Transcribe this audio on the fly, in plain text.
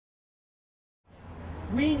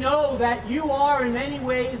We know that you are in many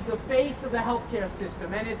ways the face of the healthcare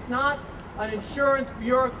system, and it's not an insurance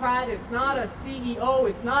bureaucrat, it's not a CEO,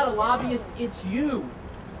 it's not a lobbyist, it's you.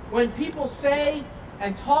 When people say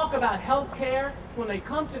and talk about healthcare, when they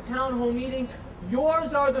come to town hall meetings,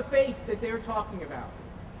 yours are the face that they're talking about.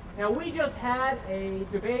 Now, we just had a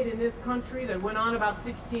debate in this country that went on about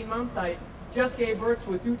 16 months. I just gave birth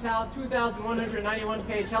to a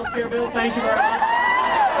 2,191-page healthcare bill. Thank you very much.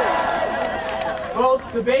 Both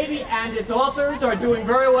the baby and its authors are doing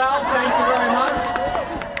very well. Thank you very much.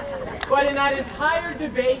 But in that entire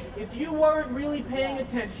debate, if you weren't really paying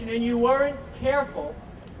attention and you weren't careful,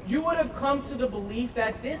 you would have come to the belief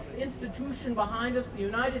that this institution behind us, the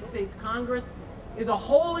United States Congress, is a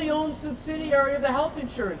wholly owned subsidiary of the health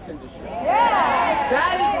insurance industry. Yes!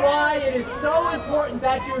 That is why it is so important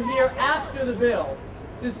that you're here after the bill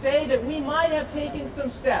to say that we might have taken some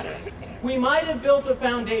steps, we might have built a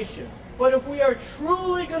foundation, but if we are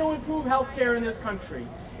truly going to improve health care in this country,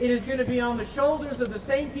 it is going to be on the shoulders of the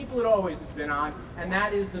same people it always has been on, and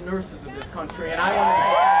that is the nurses of this country. And I want to say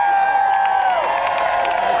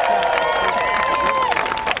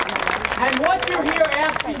and what you're here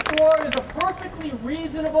asking for is a perfectly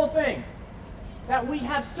reasonable thing. That we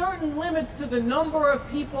have certain limits to the number of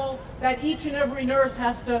people that each and every nurse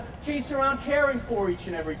has to chase around caring for each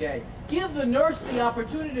and every day. Give the nurse the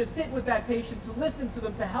opportunity to sit with that patient, to listen to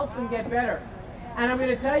them, to help them get better. And I'm going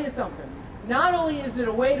to tell you something. Not only is it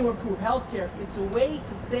a way to improve healthcare, it's a way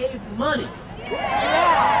to save money.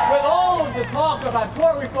 Yeah. With all of the talk about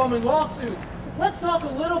tort reform and lawsuits, let's talk a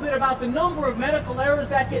little bit about the number of medical errors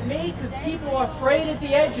that get made because people are frayed at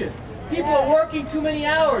the edges. People are working too many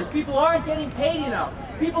hours. People aren't getting paid enough.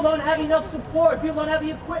 People don't have enough support. People don't have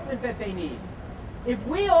the equipment that they need. If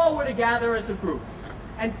we all were to gather as a group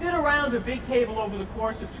and sit around a big table over the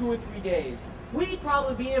course of 2 or 3 days, we'd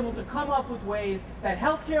probably be able to come up with ways that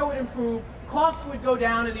healthcare would improve, costs would go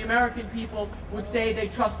down, and the American people would say they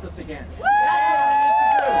trust us again.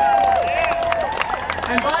 That's what we need to do.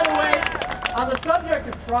 And by the way, on the subject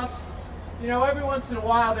of trust, you know, every once in a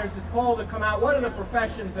while there's this poll that come out, what are the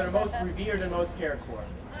professions that are most revered and most cared for?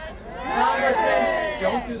 Congressman,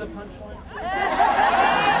 don't do the punchline.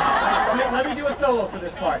 Let me do a solo for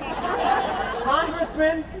this part.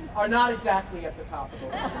 Congressmen are not exactly at the top of the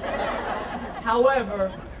list.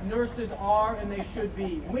 However, nurses are and they should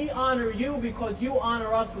be. We honor you because you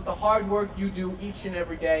honor us with the hard work you do each and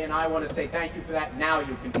every day, and I want to say thank you for that. Now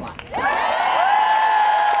you can clap.